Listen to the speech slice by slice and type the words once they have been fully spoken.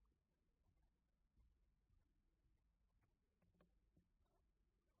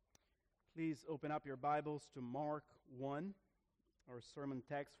Please open up your Bibles to Mark 1. Our sermon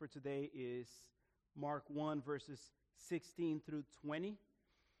text for today is Mark 1, verses 16 through 20.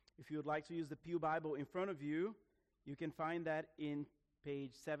 If you would like to use the Pew Bible in front of you, you can find that in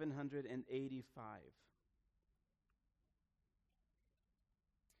page 785.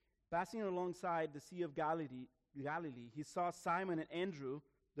 Passing alongside the Sea of Galilee, he saw Simon and Andrew,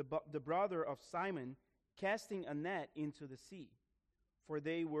 the brother of Simon, casting a net into the sea, for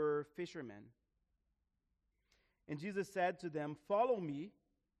they were fishermen. And Jesus said to them, "Follow me,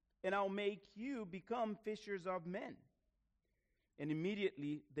 and I'll make you become fishers of men." And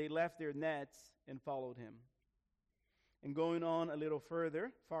immediately they left their nets and followed him. And going on a little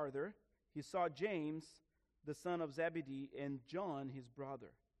farther, he saw James, the son of Zebedee, and John, his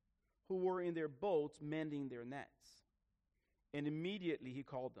brother, who were in their boats mending their nets. And immediately he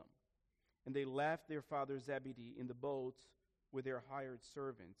called them. And they left their father Zebedee in the boats with their hired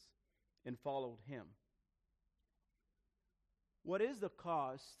servants and followed him. What is the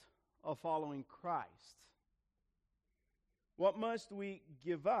cost of following Christ? What must we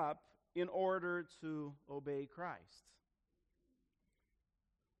give up in order to obey Christ?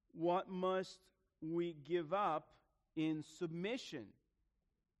 What must we give up in submission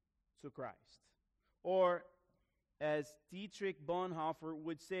to Christ? Or, as Dietrich Bonhoeffer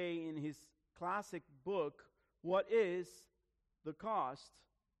would say in his classic book, what is the cost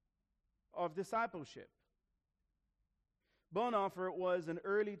of discipleship? Bonhoeffer was an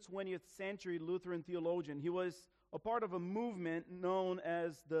early 20th century Lutheran theologian. He was a part of a movement known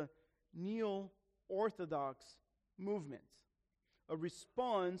as the Neo-Orthodox movement, a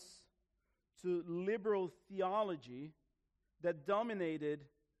response to liberal theology that dominated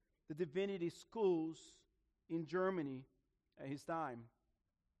the divinity schools in Germany at his time.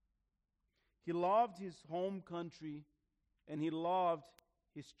 He loved his home country and he loved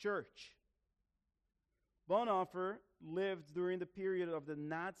his church. Bonhoeffer lived during the period of the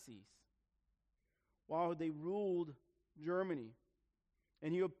Nazis while they ruled Germany,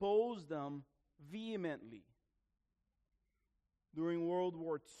 and he opposed them vehemently. During World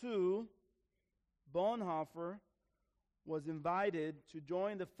War II, Bonhoeffer was invited to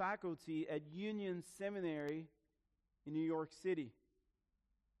join the faculty at Union Seminary in New York City.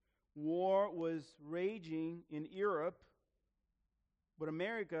 War was raging in Europe, but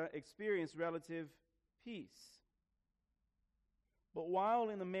America experienced relative peace. But while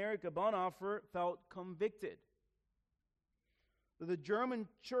in America, Bonhoeffer felt convicted that the German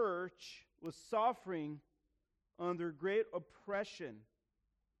church was suffering under great oppression,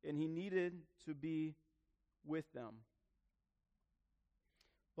 and he needed to be with them.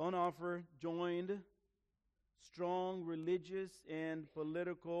 Bonhoeffer joined strong religious and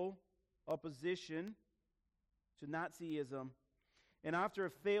political opposition to Nazism. And after a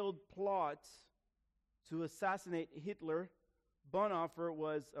failed plot to assassinate Hitler, Bonhoeffer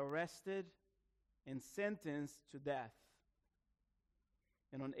was arrested and sentenced to death.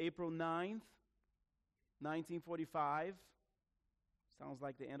 And on April 9th, 1945, sounds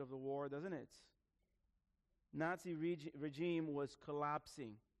like the end of the war, doesn't it? Nazi regime was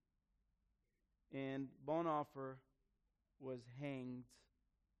collapsing, and Bonhoeffer was hanged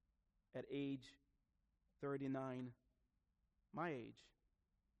at age 39, my age.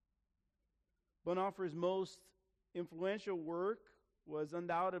 Bonhoeffer's most influential work was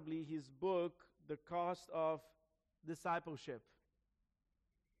undoubtedly his book, The Cost of Discipleship,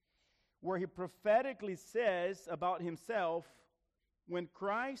 where he prophetically says about himself, when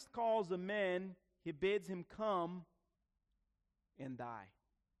Christ calls a man, he bids him come and die.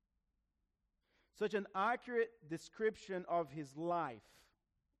 Such an accurate description of his life.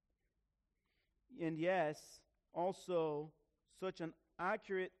 And yes, also such an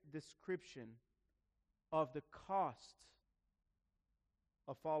accurate description of the cost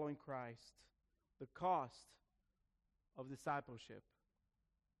of following Christ, the cost of discipleship.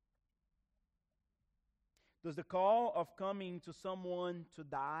 Does the call of coming to someone to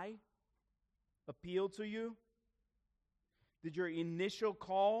die appeal to you? Did your initial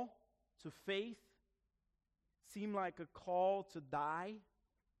call to faith seem like a call to die?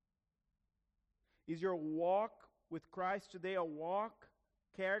 Is your walk with Christ today a walk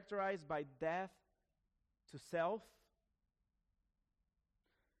characterized by death to self?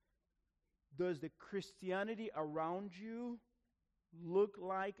 Does the Christianity around you look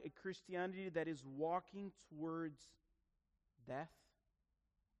like a Christianity that is walking towards death?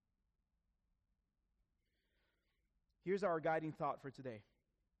 Here's our guiding thought for today.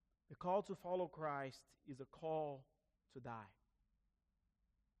 The call to follow Christ is a call to die.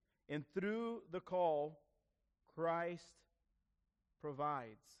 And through the call, Christ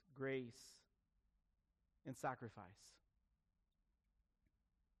provides grace and sacrifice.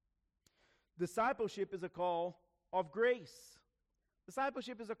 Discipleship is a call of grace.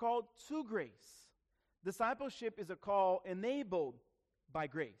 Discipleship is a call to grace. Discipleship is a call enabled by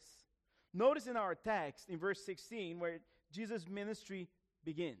grace. Notice in our text, in verse 16, where Jesus' ministry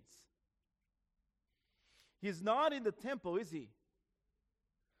begins. He's not in the temple, is he?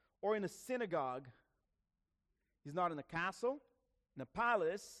 Or in a synagogue. He's not in a castle, in a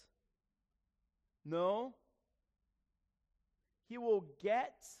palace. No. He will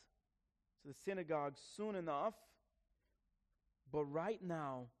get to the synagogue soon enough. But right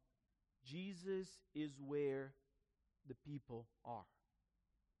now, Jesus is where the people are.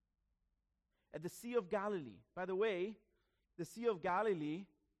 At the Sea of Galilee. By the way, the Sea of Galilee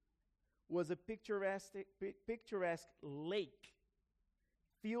was a picturesque lake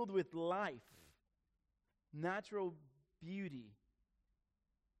filled with life, natural beauty,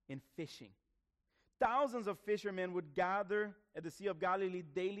 and fishing. Thousands of fishermen would gather at the Sea of Galilee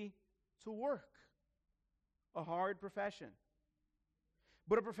daily to work. A hard profession,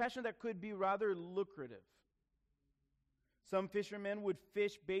 but a profession that could be rather lucrative. Some fishermen would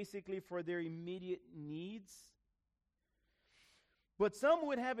fish basically for their immediate needs, but some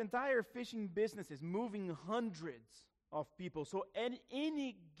would have entire fishing businesses moving hundreds of people. So at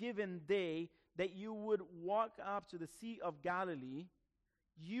any given day that you would walk up to the Sea of Galilee,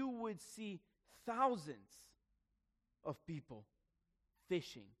 you would see thousands of people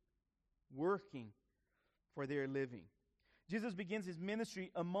fishing, working for their living. Jesus begins his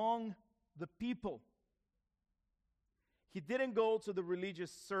ministry among the people. He didn't go to the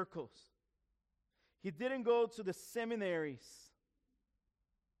religious circles. He didn't go to the seminaries.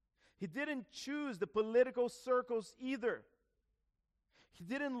 He didn't choose the political circles either. He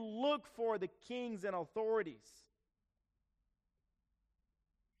didn't look for the kings and authorities.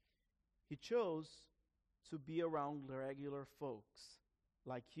 He chose to be around regular folks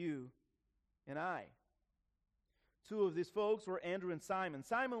like you and I. Two of these folks were Andrew and Simon.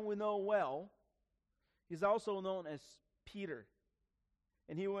 Simon we know well. He's also known as Peter.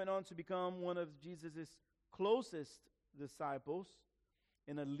 And he went on to become one of Jesus' closest disciples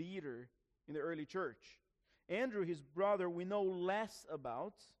and a leader in the early church. Andrew, his brother, we know less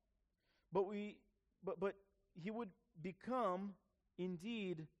about, but he would become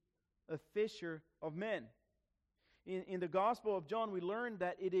indeed a fisher of men. In the Gospel of John, we learn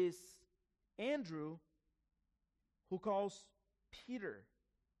that it is Andrew who calls Peter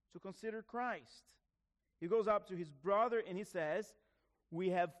to consider Christ. He goes up to his brother and he says, "We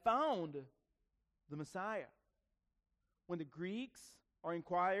have found the Messiah." When the Greeks are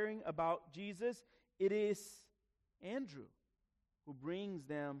inquiring about Jesus, it is Andrew who brings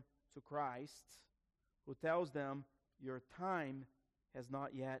them to Christ, who tells them, "Your time has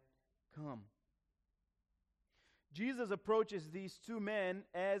not yet come." Jesus approaches these two men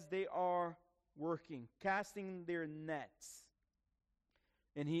as they are working, casting their nets,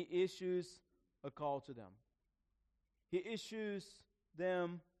 and he issues a call to them. He issues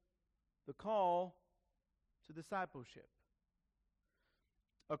them the call to discipleship.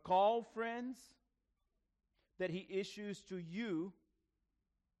 A call, friends, that he issues to you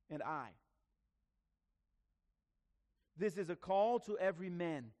and I. This is a call to every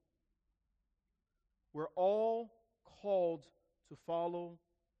man. We're all called to follow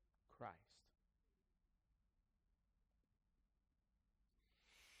Christ.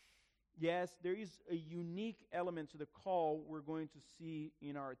 Yes, there is a unique element to the call we're going to see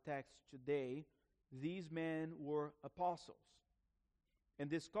in our text today. These men were apostles.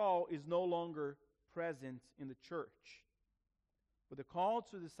 And this call is no longer present in the church. But the call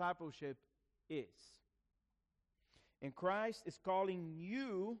to discipleship is. And Christ is calling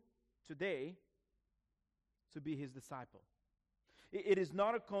you today to be his disciple. It is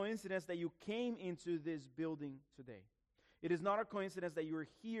not a coincidence that you came into this building today. It is not a coincidence that you are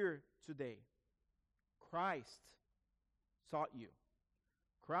here today. Christ sought you.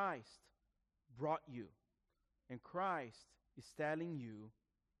 Christ brought you. And Christ is telling you,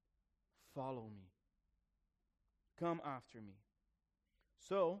 "Follow me. Come after me."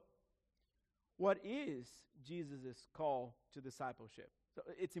 So, what is Jesus' call to discipleship? So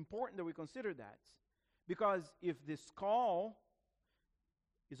it's important that we consider that. Because if this call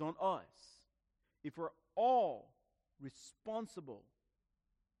is on us, if we're all responsible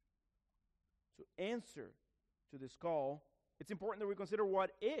to answer to this call, it's important that we consider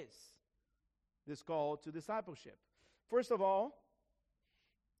what is this call to discipleship. First of all,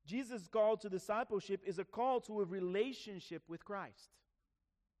 Jesus' call to discipleship is a call to a relationship with Christ.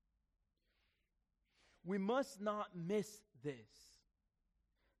 We must not miss this.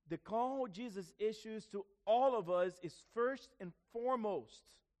 The call Jesus issues to all of us is first and foremost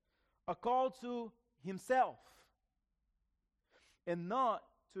a call to himself and not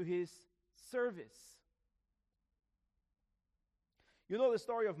to his service. You know the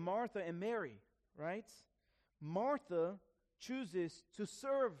story of Martha and Mary, right? Martha chooses to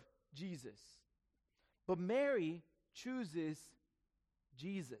serve Jesus, but Mary chooses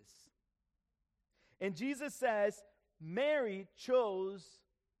Jesus. And Jesus says, Mary chose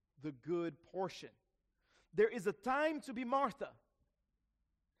the good portion. There is a time to be Martha,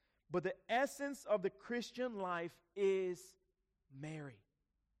 but the essence of the Christian life is Mary.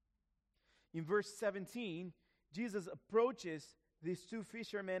 In verse 17, Jesus approaches these two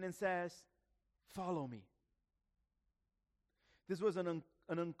fishermen and says, "Follow me." This was an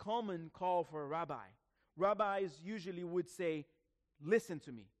uncommon call for a rabbi. Rabbis usually would say, "Listen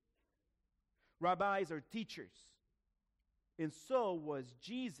to me." Rabbis are teachers. And so was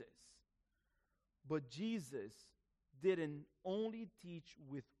Jesus. But Jesus didn't only teach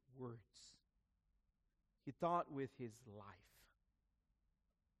with words. He taught with his life.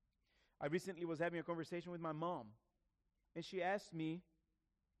 I recently was having a conversation with my mom, and she asked me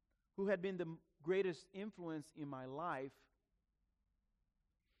who had been the greatest influence in my life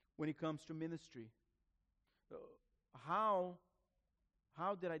when it comes to ministry. How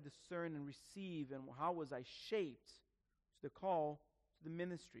did I discern and receive, and how was I shaped to the call to the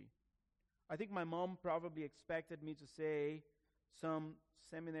ministry? I think my mom probably expected me to say some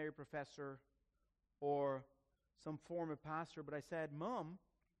seminary professor or some former pastor, but I said, "Mom,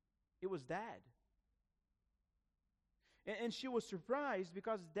 it was Dad." And she was surprised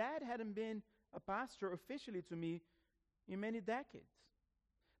because Dad hadn't been a pastor officially to me in many decades.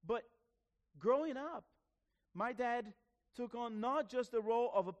 But growing up, my dad took on not just the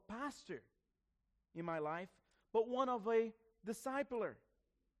role of a pastor in my life, but one of a discipler.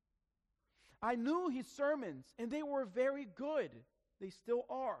 I knew his sermons, and they were very good. They still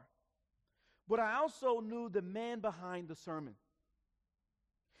are. But I also knew the man behind the sermon.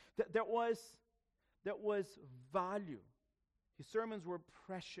 That was value. His sermons were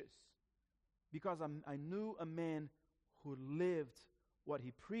precious because I knew a man who lived what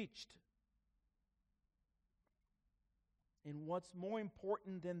he preached. And what's more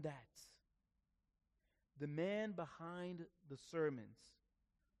important than that, the man behind the sermons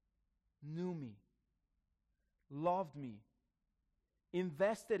knew me, loved me,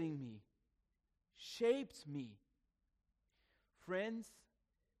 invested in me, shaped me. Friends,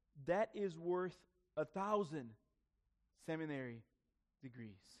 that is worth 1,000 seminary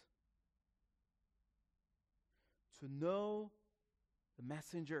degrees. To know the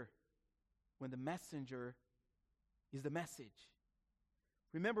messenger when the messenger is the message.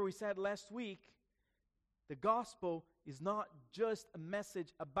 Remember, we said last week, the gospel is not just a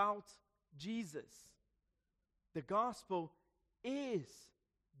message about Jesus. The gospel is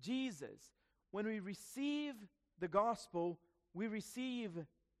Jesus. When we receive the gospel, we receive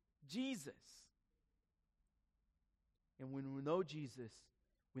Jesus. And when we know Jesus,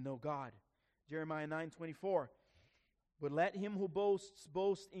 we know God. Jeremiah 9:24. But let him who boasts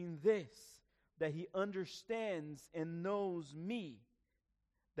boast in this, that he understands and knows me,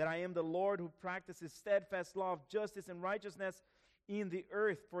 that I am the Lord who practices steadfast love, justice, and righteousness in the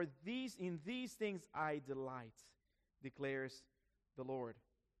earth. For in these things I delight, declares the Lord.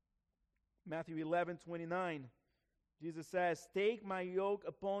 Matthew 11:29, Jesus says, "Take my yoke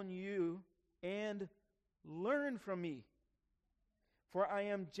upon you and learn from me. For I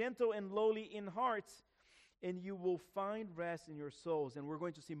am gentle and lowly in heart, and you will find rest in your souls." And we're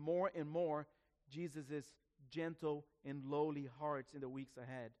going to see more and more Jesus' gentle and lowly heart in the weeks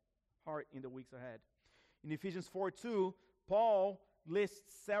ahead. In Ephesians 4:2, Paul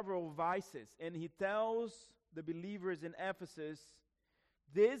lists several vices, and he tells the believers in Ephesus,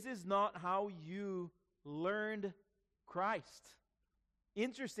 this is not how you learned Christ.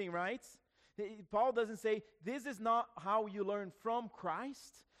 Interesting, right? Paul doesn't say, this is not how you learned from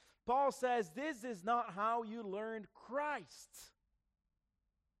Christ. Paul says, this is not how you learned Christ.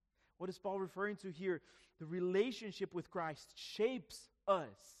 What is Paul referring to here? The relationship with Christ shapes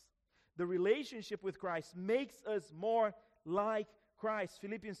us. The relationship with Christ makes us more like Christ.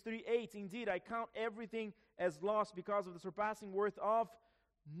 Philippians 3:8, indeed, I count everything as lost because of the surpassing worth of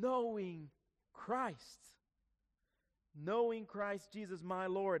knowing Christ. Knowing Christ Jesus my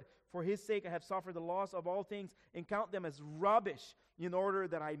Lord. For his sake I have suffered the loss of all things and count them as rubbish in order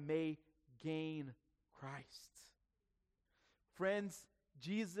that I may gain Christ. Friends,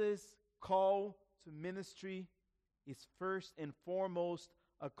 Jesus' call to ministry is first and foremost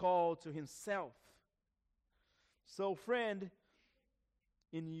a call to himself. So, friend,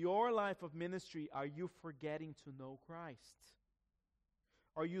 In your life of ministry, are you forgetting to know Christ?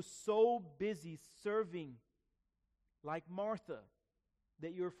 Are you so busy serving like Martha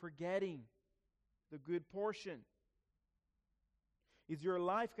that you're forgetting the good portion? Is your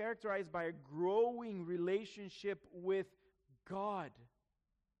life characterized by a growing relationship with God?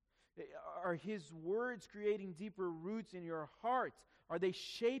 Are His words creating deeper roots in your heart? Are they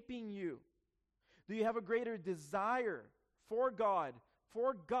shaping you? Do you have a greater desire for God,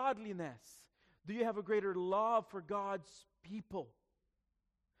 for godliness? Do you have a greater love for God's people?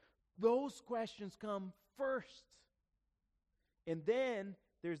 Those questions come first. And then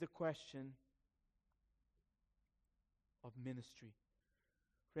there's the question of ministry.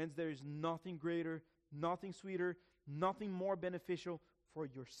 Friends, there is nothing greater, nothing sweeter, nothing more beneficial for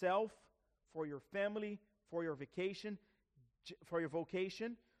yourself, for your family, for your vocation,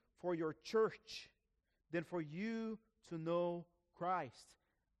 for your church, than for you to know Christ.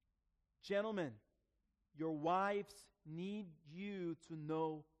 Gentlemen, your wives need you to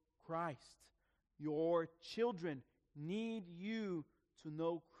know Christ. Your children need you to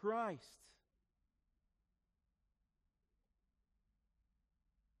know Christ.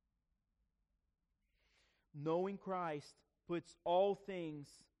 Knowing Christ puts all things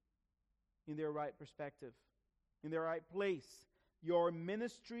in their right perspective, in their right place. Your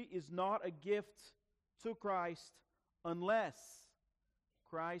ministry is not a gift to Christ unless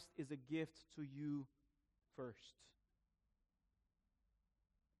Christ is a gift to you first.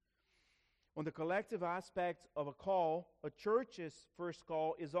 On the collective aspect of a call, a church's first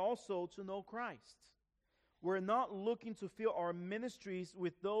call is also to know Christ. We're not looking to fill our ministries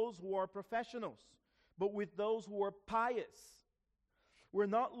with those who are professionals, but with those who are pious. We're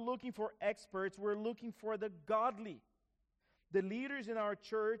not looking for experts, we're looking for the godly. The leaders in our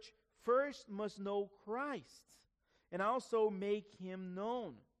church first must know Christ and also make Him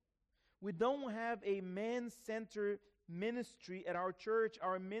known. We don't have a man-centered ministry at our church.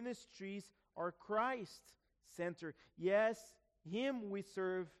 Our ministries are Christ-centered. Yes, Him we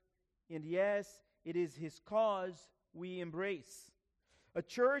serve, and yes, it is His cause we embrace. A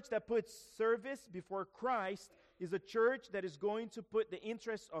church that puts service before Christ is a church that is going to put the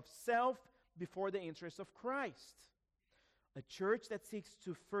interests of self before the interests of Christ. A church that seeks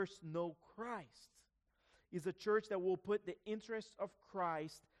to first know Christ is a church that will put the interests of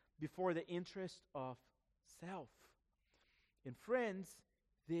Christ before the interest of self. And friends,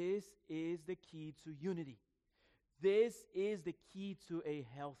 this is the key to unity. This is the key to a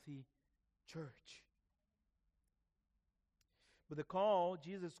healthy church. But the call,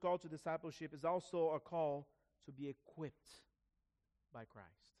 Jesus' call to discipleship, is also a call to be equipped by Christ.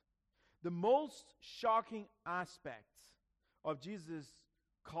 The most shocking aspect of Jesus'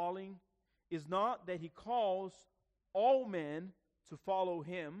 calling is not that He calls all men to follow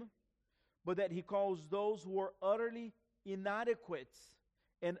Him, but that He calls those who are utterly inadequate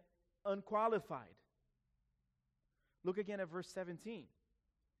and unqualified. Look again at verse 17.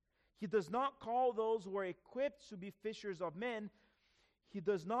 He does not call those who are equipped to be fishers of men. He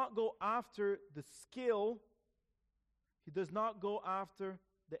does not go after the skill. He does not go after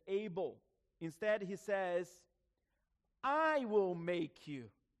the able. Instead, He says, I will make you.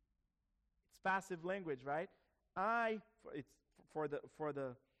 It's passive language, right? It's for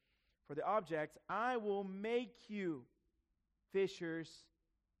the object. I will make you fishers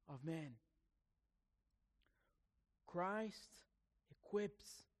of men. Christ equips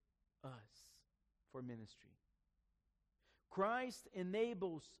us for ministry. Christ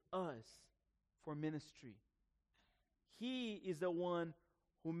enables us for ministry. He is the one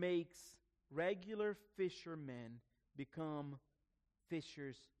who makes regular fishermen become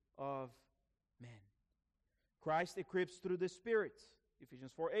fishers of men. Christ equips through the Spirit.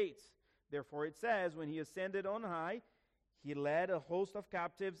 Ephesians 4:8. Therefore it says, when He ascended on high, He led a host of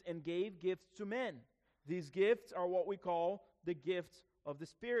captives and gave gifts to men. These gifts are what we call the gifts of the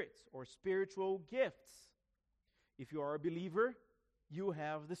Spirit, or spiritual gifts. If you are a believer, you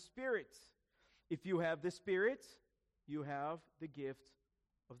have the Spirit. If you have the Spirit, you have the gift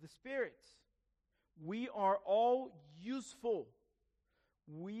of the Spirit. We are all useful.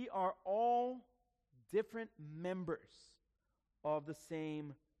 We are all different members of the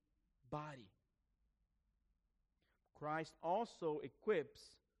same body. Christ also equips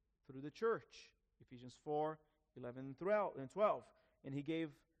through the church. Ephesians 4:11 and 12. And He gave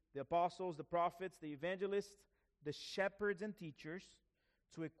the apostles, the prophets, the evangelists, the shepherds and teachers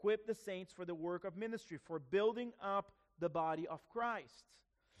to equip the saints for the work of ministry, for building up the body of Christ.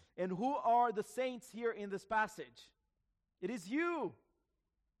 And who are the saints here in this passage? It is you.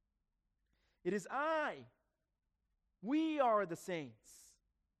 It is I. We are the saints.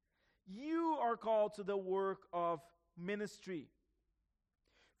 You are called to the work of ministry.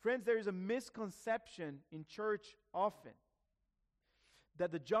 Friends, there is a misconception in church often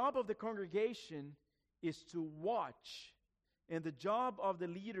that the job of the congregation is to watch, and the job of the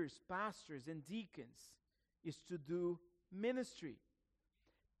leaders, pastors, and deacons is to do ministry.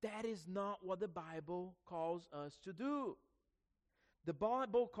 That is not what the Bible calls us to do. The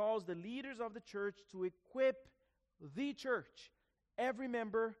Bible calls the leaders of the church to equip the church. Every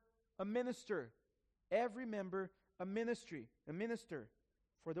member a minister. Every member a minister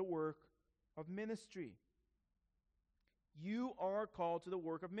for the work of ministry. You are called to the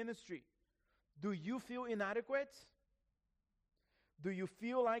work of ministry. Do you feel inadequate? Do you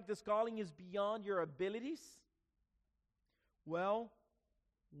feel like this calling is beyond your abilities? Well,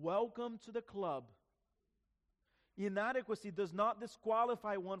 welcome to the club. Inadequacy does not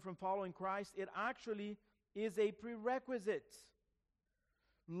disqualify one from following Christ. It actually is a prerequisite.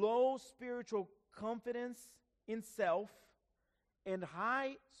 Low spiritual confidence in self and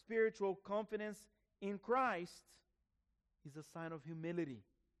high spiritual confidence in Christ is a sign of humility.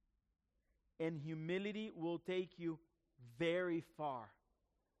 And humility will take you very far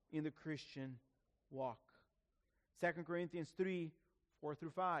in the Christian walk. 2 Corinthians 3, 4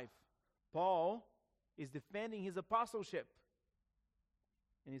 through 5. Paul is defending his apostleship.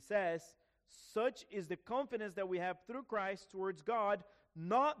 And he says, such is the confidence that we have through Christ towards God,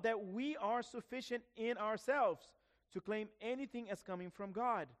 not that we are sufficient in ourselves to claim anything as coming from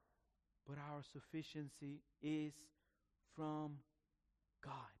God, but our sufficiency is from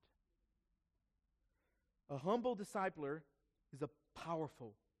God. A humble discipler is a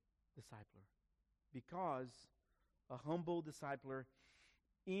powerful discipler, because a humble discipler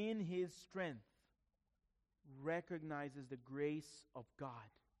in his strength recognizes the grace of God,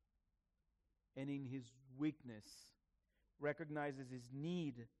 and in his weakness recognizes his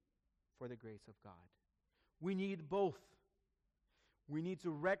need for the grace of God. We need both. We need to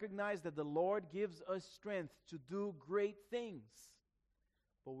recognize that the Lord gives us strength to do great things,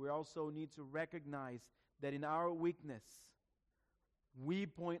 but we also need to recognize that in our weakness we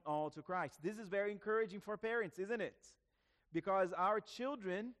point all to Christ. This is very encouraging for parents, isn't it? Because our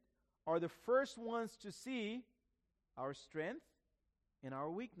children are the first ones to see our strength and our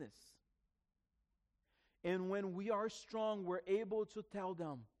weakness. And when we are strong, we're able to tell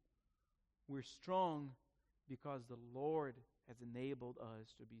them we're strong because the Lord has enabled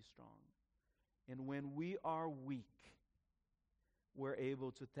us to be strong. And when we are weak, we're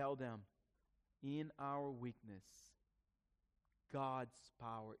able to tell them in our weakness, God's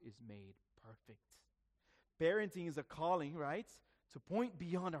power is made perfect. Parenting is a calling, right? To point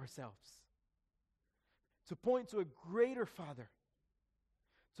beyond ourselves. To point to a greater Father.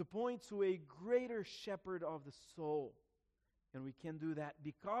 To point to a greater shepherd of the soul. And we can do that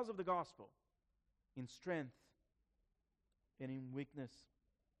because of the gospel, in strength and in weakness.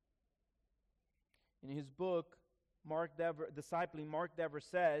 In his book, Discipling, Mark Dever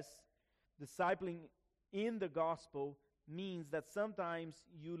says, discipling in the gospel means that sometimes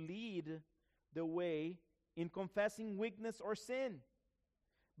you lead the way in confessing weakness or sin.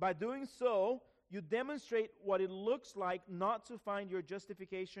 By doing so, you demonstrate what it looks like not to find your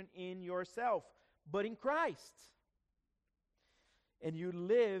justification in yourself, but in Christ. And you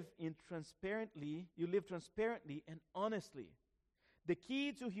live transparently and honestly. The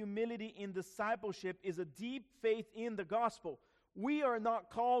key to humility in discipleship is a deep faith in the gospel. We are not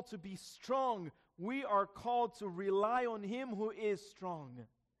called to be strong. We are called to rely on Him who is strong.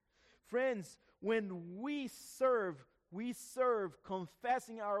 Friends, when we serve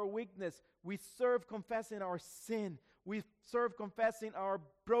confessing our weakness. We serve confessing our sin. We serve confessing our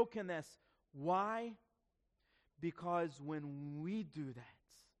brokenness. Why? Because when we do that,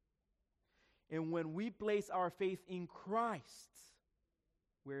 and when we place our faith in Christ,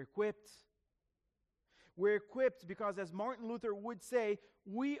 we're equipped. We're equipped because, as Martin Luther would say,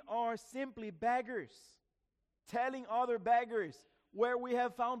 we are simply beggars, telling other beggars where we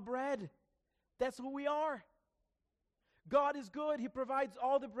have found bread. That's who we are. God is good. He provides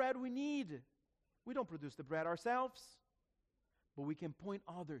all the bread we need. We don't produce the bread ourselves, but we can point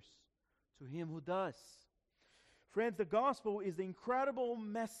others to Him who does. Friends, the gospel is the incredible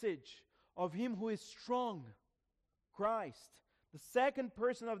message of Him who is strong, Christ, the second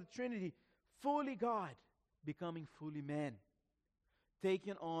person of the Trinity, fully God, becoming fully man,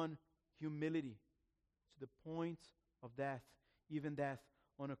 taking on humility to the point of death, even death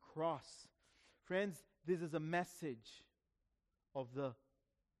on a cross. Friends, this is a message of the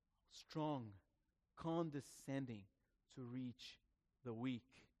strong, condescending to reach the weak.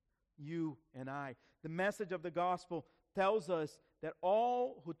 You and I. The message of the gospel tells us that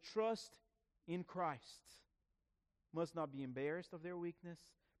all who trust in Christ must not be embarrassed of their weakness,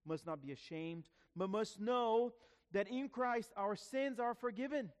 must not be ashamed, but must know that in Christ our sins are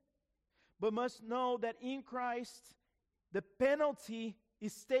forgiven, but must know that in Christ the penalty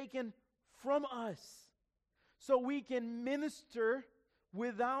is taken from us, so we can minister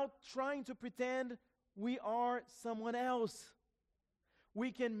without trying to pretend we are someone else.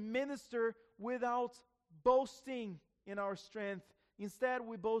 We can minister without boasting in our strength. Instead,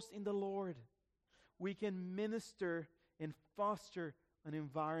 we boast in the Lord. We can minister and foster an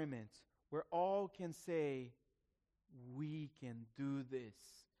environment where all can say, we can do this.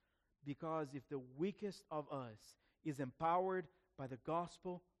 Because if the weakest of us is empowered by the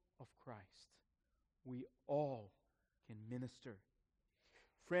gospel of Christ, we all can minister.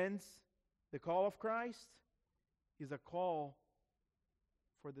 Friends, the call of Christ is a call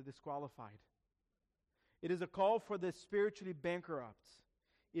for the disqualified. It is a call for the spiritually bankrupt.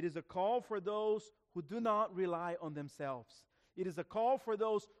 It is a call for those who do not rely on themselves. It is a call for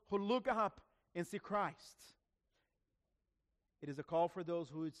those who look up and see Christ. It is a call for those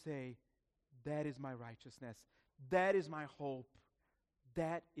who would say, that is my righteousness. That is my hope.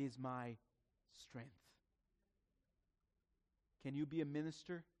 That is my strength. Can you be a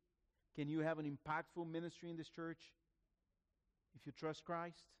minister? Can you have an impactful ministry in this church? If you trust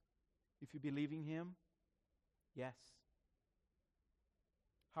Christ? If you believe in Him? Yes.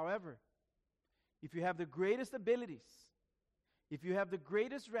 However, if you have the greatest abilities, if you have the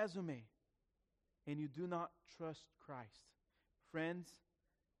greatest resume, and you do not trust Christ, friends,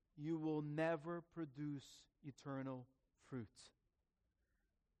 you will never produce eternal fruit.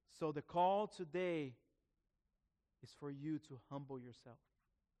 So the call today is for you to humble yourself.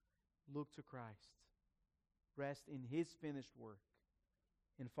 Look to Christ. Rest in His finished work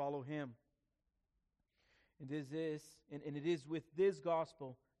and follow Him. And it is with this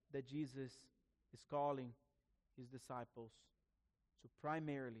gospel that Jesus is calling His disciples to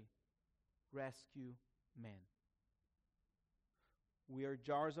primarily rescue men. We are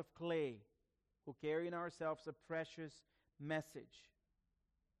jars of clay who carry in ourselves a precious message.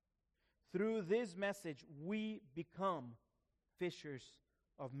 Through this message, we become fishers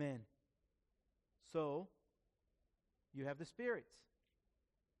of men. So, you have the Spirit.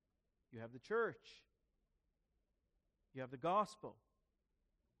 You have the church. You have the gospel.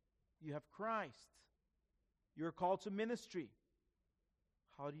 You have Christ. You're called to ministry.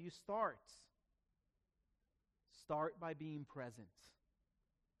 How do you start? Start by being present.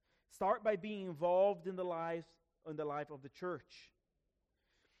 Start by being involved in the life of the church.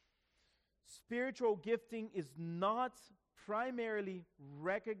 Spiritual gifting is not primarily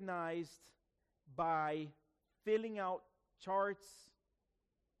recognized by filling out charts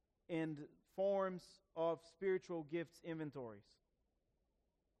and forms of spiritual gifts inventories.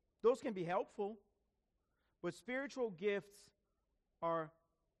 Those can be helpful, but spiritual gifts are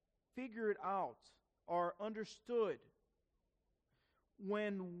figured out, are understood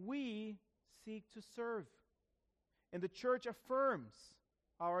when we seek to serve. And the church affirms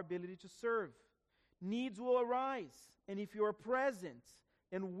our ability to serve. Needs will arise, and if you are present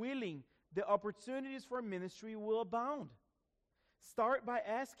and willing, the opportunities for ministry will abound. Start by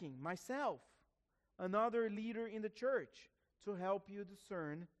asking myself, another leader in the church, to help you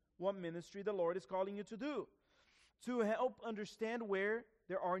discern what ministry the Lord is calling you to do, to help understand where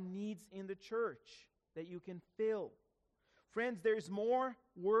there are needs in the church that you can fill. Friends, there is more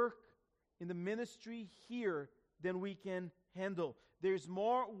work in the ministry here than we can handle. There's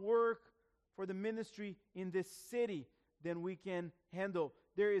more work for the ministry in this city than we can handle.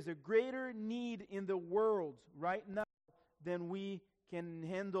 There is a greater need in the world right now than we can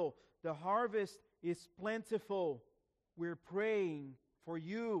handle. The harvest is plentiful. We're praying for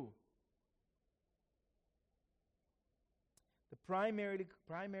you. The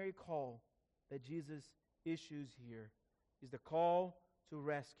primary call that Jesus issues here is the call to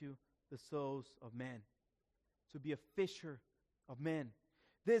rescue the souls of men, to be a fisher of men.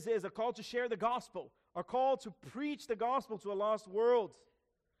 This is a call to share the gospel, a call to preach the gospel to a lost world.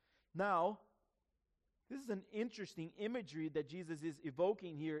 Now, this is an interesting imagery that Jesus is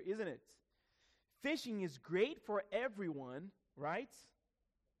evoking here, isn't it? Fishing is great for everyone, right?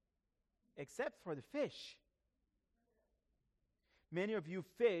 Except for the fish. Many of you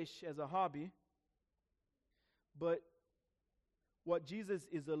fish as a hobby, but what Jesus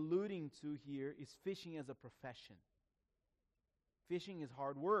is alluding to here is fishing as a profession. Fishing is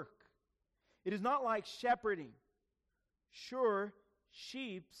hard work. It is not like shepherding. Sure,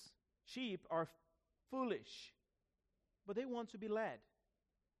 sheep are foolish, but they want to be led.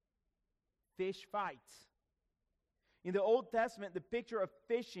 Fish fight. In the Old Testament, the picture of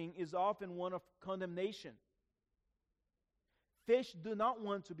fishing is often one of condemnation. Fish do not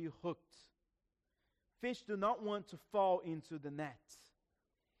want to be hooked. Fish do not want to fall into the net.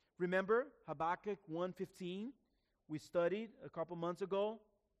 Remember Habakkuk 1:15 we studied a couple months ago,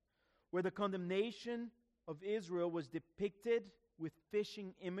 where the condemnation of Israel was depicted with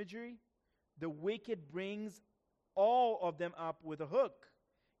fishing imagery? The wicked brings all of them up with a hook.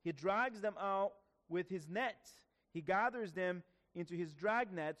 He drags them out with his net. He gathers them into his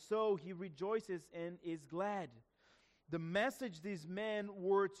dragnet, so he rejoices and is glad. The message these men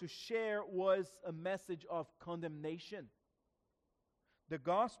were to share was a message of condemnation. The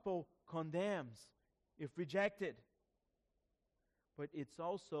gospel condemns if rejected, but it's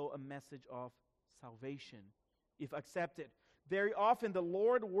also a message of salvation if accepted. Very often the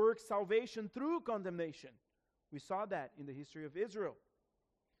Lord works salvation through condemnation. We saw that in the history of Israel.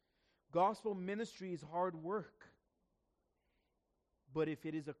 Gospel ministry is hard work. But if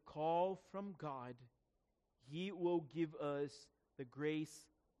it is a call from God, He will give us the grace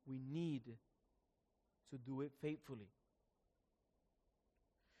we need to do it faithfully.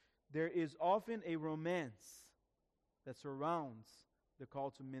 There is often a romance that surrounds the call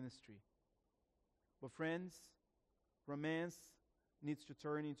to ministry. But friends, romance needs to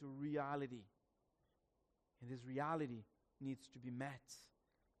turn into reality. And this reality needs to be met.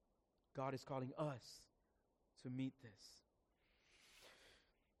 God is calling us to meet this.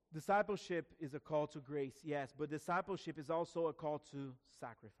 Discipleship is a call to grace, yes, but discipleship is also a call to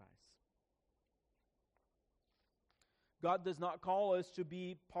sacrifice. God does not call us to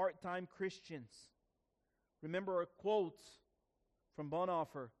be part-time Christians. Remember a quote from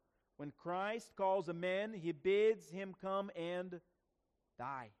Bonhoeffer: when Christ calls a man, He bids him come and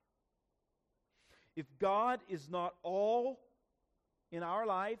die. If God is not all in our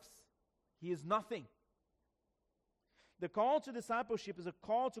lives, He is nothing. The call to discipleship is a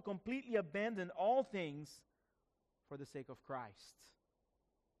call to completely abandon all things for the sake of Christ.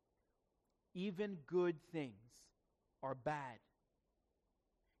 Even good things are bad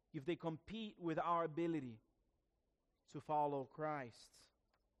if they compete with our ability to follow Christ.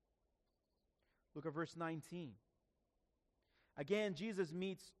 Look at verse 19. Again, Jesus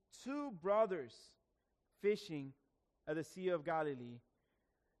meets two brothers fishing at the Sea of Galilee.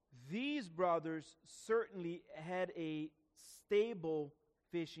 These brothers certainly had a stable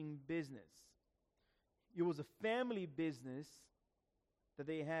fishing business. It was a family business that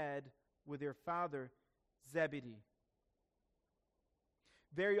they had with their father, Zebedee.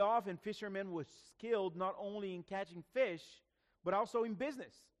 Very often, fishermen were skilled not only in catching fish, but also in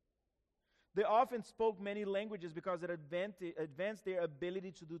business. They often spoke many languages because it advanced their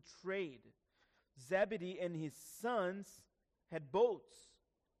ability to do trade. Zebedee and his sons had boats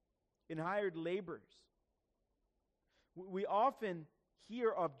and hired laborers. We often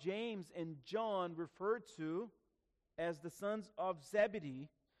hear of James and John referred to as the sons of Zebedee.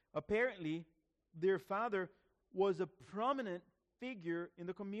 Apparently, their father was a prominent figure in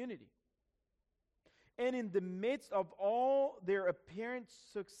the community. And in the midst of all their apparent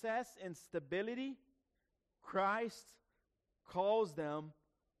success and stability, Christ calls them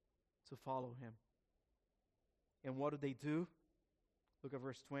to follow Him. And what do? Look at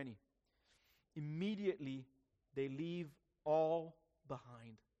verse 20. Immediately, they leave all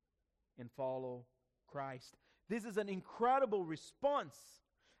behind and follow Christ. This is an incredible response.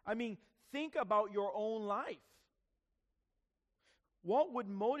 I mean, think about your own life. What would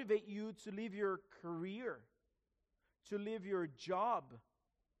motivate you to leave your career, to leave your job,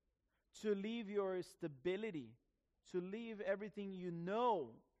 to leave your stability, to leave everything you know,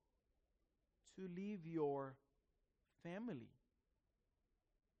 to leave your family?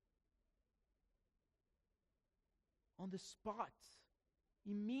 On the spot,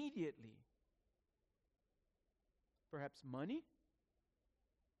 immediately. Perhaps money,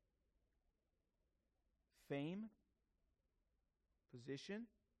 fame, position.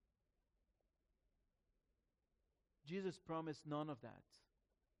 Jesus promised none of that.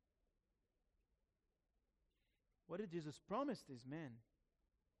 What did Jesus promise these men?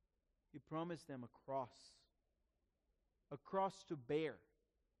 He promised them a cross to bear.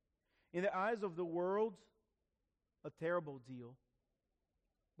 In the eyes of the world, a terrible deal.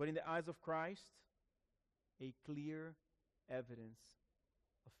 But in the eyes of Christ, a clear evidence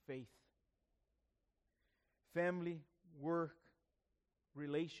of faith. Family, work,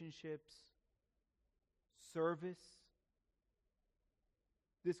 relationships, service.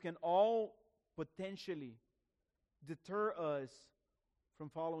 This can all potentially deter us from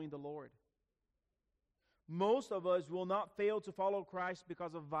following the Lord. Most of us will not fail to follow Christ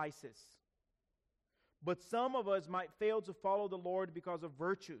because of vices. But some of us might fail to follow the Lord because of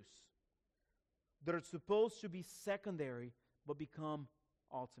virtues that are supposed to be secondary but become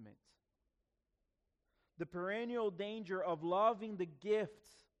ultimate. The perennial danger of loving the gift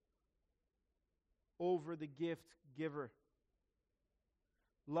over the gift giver.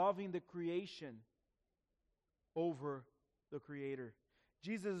 Loving the creation over the Creator.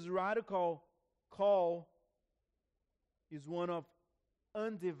 Jesus' radical call is one of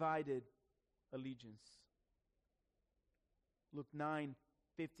undivided allegiance. Luke 9:57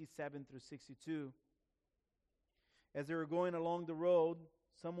 through 62. As they were going along the road,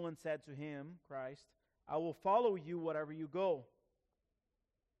 someone said to him, Christ, I will follow you wherever you go.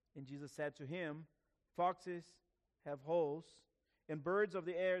 And Jesus said to him, foxes have holes, and birds of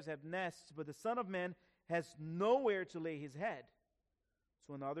the air have nests, but the Son of Man has nowhere to lay his head.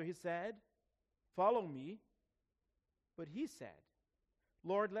 To another he said, follow me. But he said,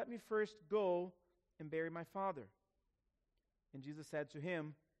 Lord, let me first go and bury my father. And Jesus said to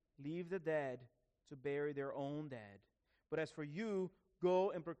him, leave the dead to bury their own dead. But as for you,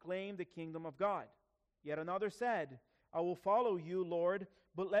 go and proclaim the kingdom of God. Yet another said, I will follow you, Lord,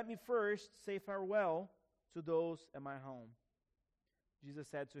 but let me first say farewell to those at my home. Jesus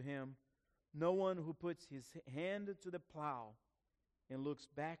said to him, no one who puts his hand to the plow and looks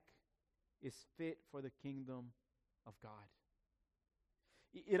back is fit for the kingdom of God.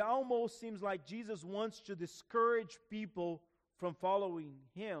 It almost seems like Jesus wants to discourage people from following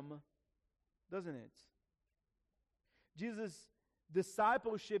him, doesn't it? Jesus'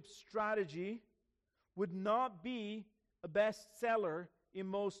 discipleship strategy would not be a bestseller in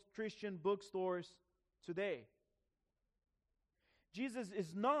most Christian bookstores today. Jesus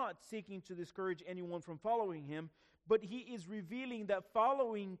is not seeking to discourage anyone from following him, but he is revealing that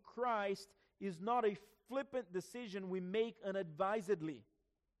following Christ is not a flippant decision we make unadvisedly.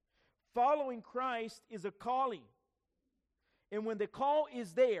 Following Christ is a calling. And when the call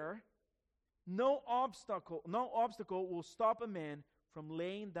is there, no obstacle will stop a man from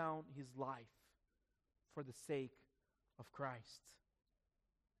laying down his life for the sake of Christ.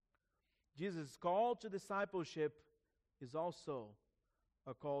 Jesus' call to discipleship is also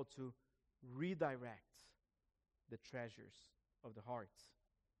a call to redirect the treasures of the heart.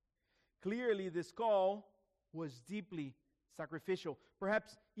 Clearly, this call was deeply sacrificial,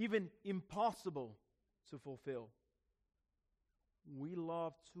 perhaps even impossible to fulfill. We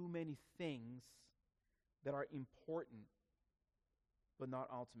love too many things that are important but not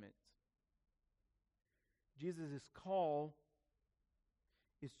ultimate. Jesus' call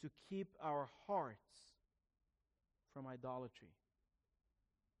is to keep our hearts from idolatry.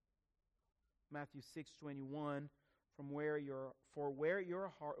 Matthew 6:21, where your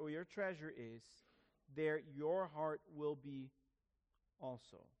heart or your treasure is, there your heart will be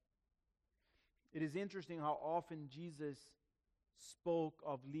also. It is interesting how often Jesus spoke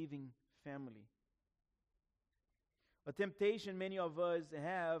of leaving family. A temptation many of us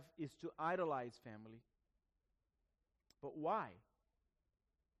have is to idolize family. But why?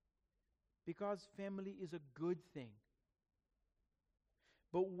 Because family is a good thing.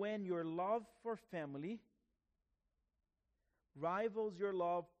 But when your love for family rivals your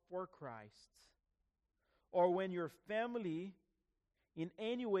love for Christ, or when your family in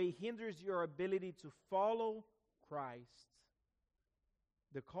any way hinders your ability to follow Christ,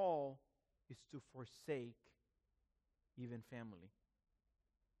 the call is to forsake even family.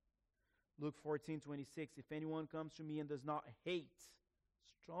 Luke 14:26, if anyone comes to me and does not hate,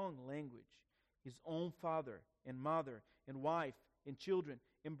 strong language, his own father and mother and wife and children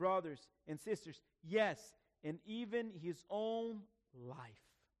and brothers and sisters, yes, and even his own life,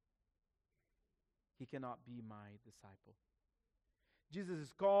 he cannot be my disciple.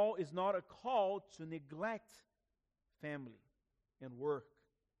 Jesus' call is not a call to neglect family and work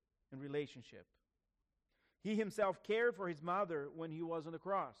and relationship. He himself cared for his mother when he was on the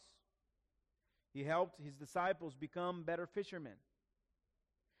cross. He helped his disciples become better fishermen.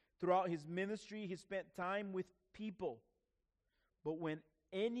 Throughout his ministry, he spent time with people. But when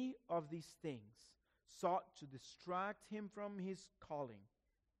any of these things sought to distract him from his calling,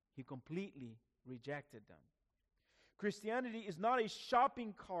 he completely rejected them. Christianity is not a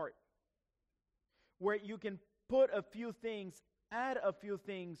shopping cart where you can put a few things, add a few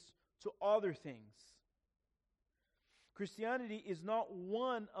things to other things. Christianity is not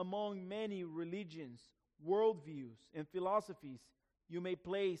one among many religions, worldviews, and philosophies you may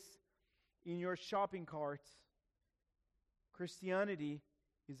place in your shopping cart. Christianity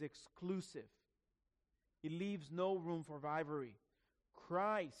is exclusive. It leaves no room for rivalry.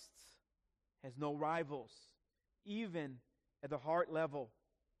 Christ has no rivals, even at the heart level.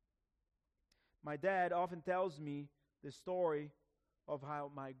 My dad often tells me the story of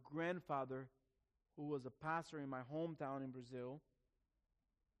how my grandfather, who was a pastor in my hometown in Brazil,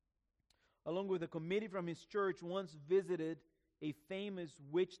 along with a committee from his church, once visited a famous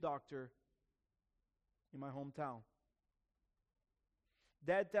witch doctor in my hometown.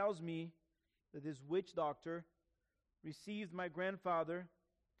 Dad tells me that this witch doctor received my grandfather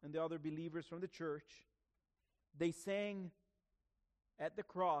and the other believers from the church. They sang at the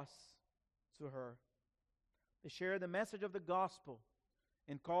cross to her. They shared the message of the gospel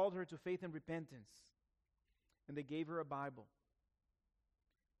and called her to faith and repentance. And they gave her a Bible.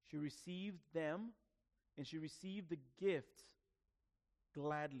 She received them, and she received the gift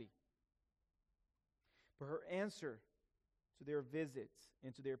gladly. But her answer to their visit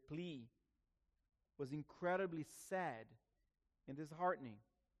and to their plea was incredibly sad and disheartening.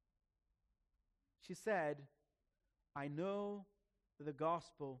 She said, I know that the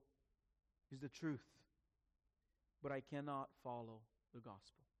gospel is the truth, but I cannot follow the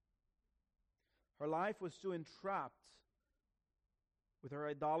gospel. Her life was too entrapped with her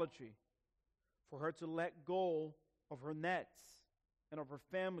idolatry for her to let go of her nets and of her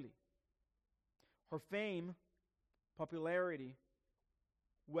family. Her fame, popularity,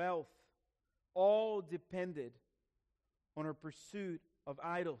 wealth, all depended on her pursuit of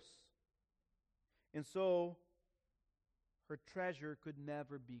idols. And so, her treasure could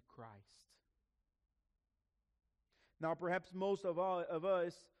never be Christ. Now, perhaps most of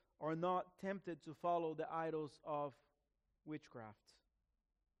us are not tempted to follow the idols of witchcraft.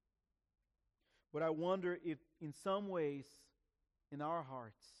 But I wonder if in some ways in our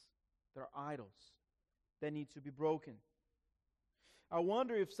hearts there are idols that need to be broken. I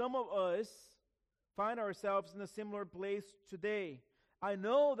wonder if some of us find ourselves in a similar place today. I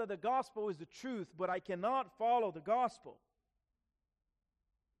know that the gospel is the truth, but I cannot follow the gospel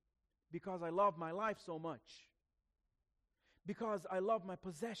because I love my life so much. Because I love my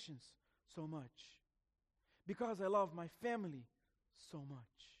possessions so much. Because I love my family so much.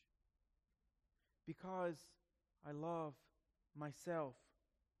 Because I love myself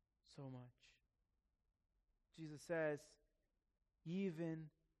so much. Jesus says, even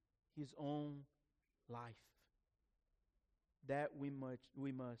his own life, that we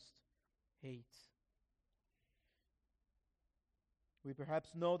must hate. We perhaps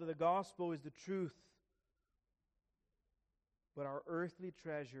know that the gospel is the truth, but our earthly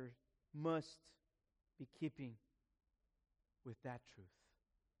treasure must be keeping with that truth.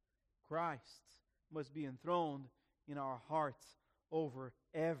 Christ must be enthroned in our hearts over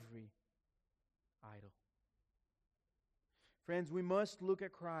every idol. Friends, we must look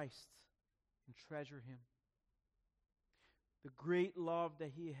at Christ and treasure him. The great love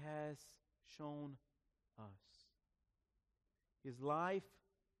that he has shown us. His life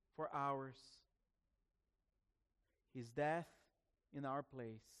for ours. His death in our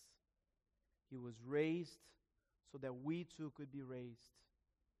place. He was raised so that we too could be raised.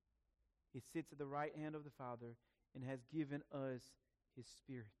 He sits at the right hand of the Father and has given us his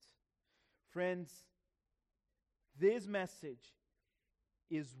Spirit. Friends, this message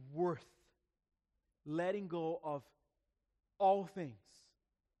is worth letting go of all things.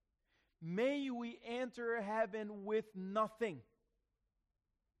 May we enter heaven with nothing,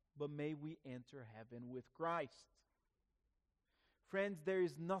 but may we enter heaven with Christ. Friends, there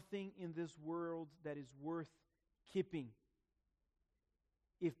is nothing in this world that is worth keeping,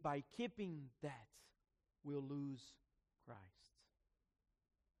 if by keeping that we'll lose Christ.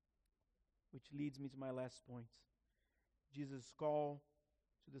 Which leads me to my last point. Jesus' call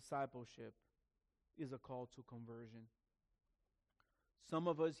to discipleship is a call to conversion. Some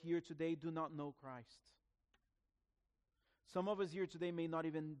of us here today do not know Christ. Some of us here today may not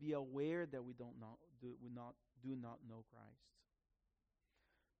even be aware that we do not know Christ.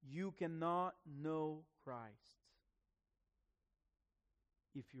 You cannot know Christ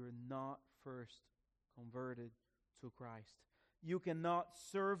if you're not first converted to Christ. You cannot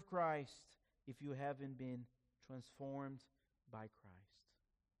serve Christ if you haven't been transformed by Christ.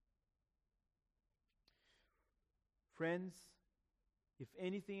 Friends, if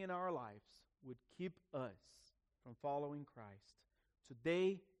anything in our lives would keep us from following Christ,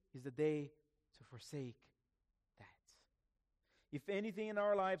 today is the day to forsake that. If anything in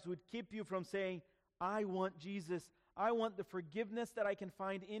our lives would keep you from saying, I want Jesus, I want the forgiveness that I can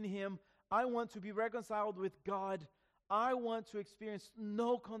find in him, I want to be reconciled with God, I want to experience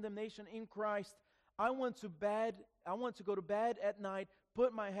no condemnation in Christ, I want to go to bed at night,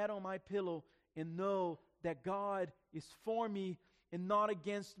 put my head on my pillow, and know that God is for me and not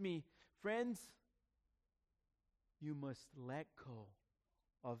against me. Friends, you must let go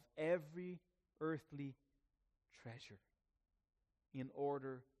of every earthly treasure in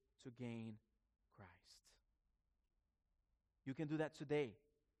order to gain Christ. You can do that today.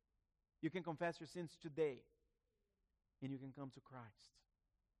 You can confess your sins today, and you can come to Christ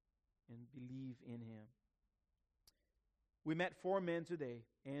and believe in Him. We met 4 men today: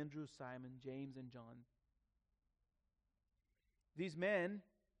 Andrew, Simon, James, and John. These men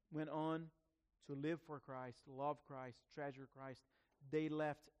went on to live for Christ, love Christ, treasure Christ. They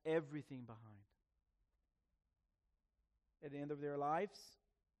left everything behind. At the end of their lives,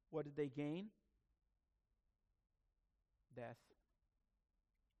 what did they gain? Death.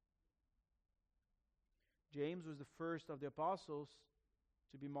 James was the first of the apostles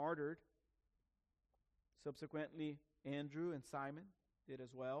to be martyred. Subsequently, Andrew and Simon did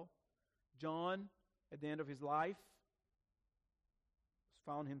as well. John, at the end of his life,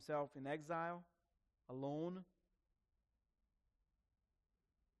 found himself in exile, alone.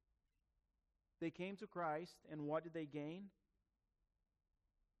 They came to Christ, and what did they gain?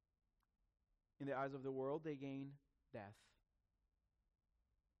 In the eyes of the world, they gained death.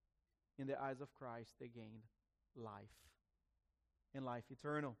 In the eyes of Christ, they gained life, and life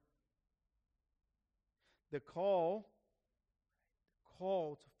eternal. The call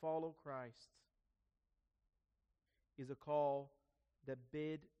to follow Christ is a call that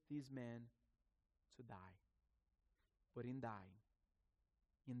bid these men to die. But in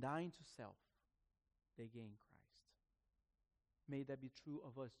dying to self, they gain Christ. May that be true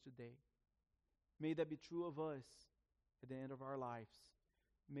of us today. May that be true of us at the end of our lives.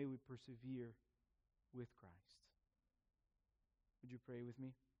 May we persevere with Christ. Would you pray with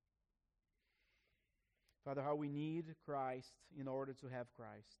me? Father, how we need Christ in order to have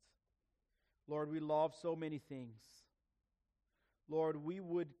Christ. Lord, we love so many things. Lord, we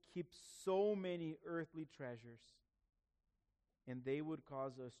would keep so many earthly treasures, and they would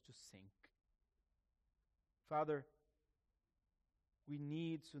cause us to sink. Father, we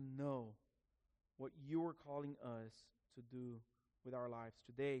need to know what you are calling us to do with our lives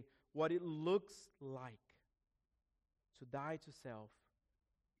today, what it looks like to die to self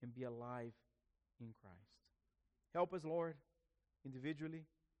and be alive in Christ. Help us, Lord, individually,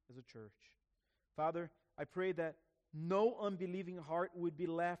 as a church. Father, I pray that no unbelieving heart would be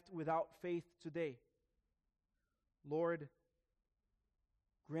left without faith today. Lord,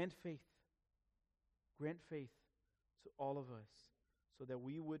 grant faith. Grant faith to all of us so that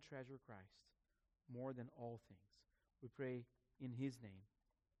we would treasure Christ more than all things. We pray in His name.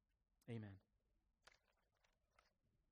 Amen.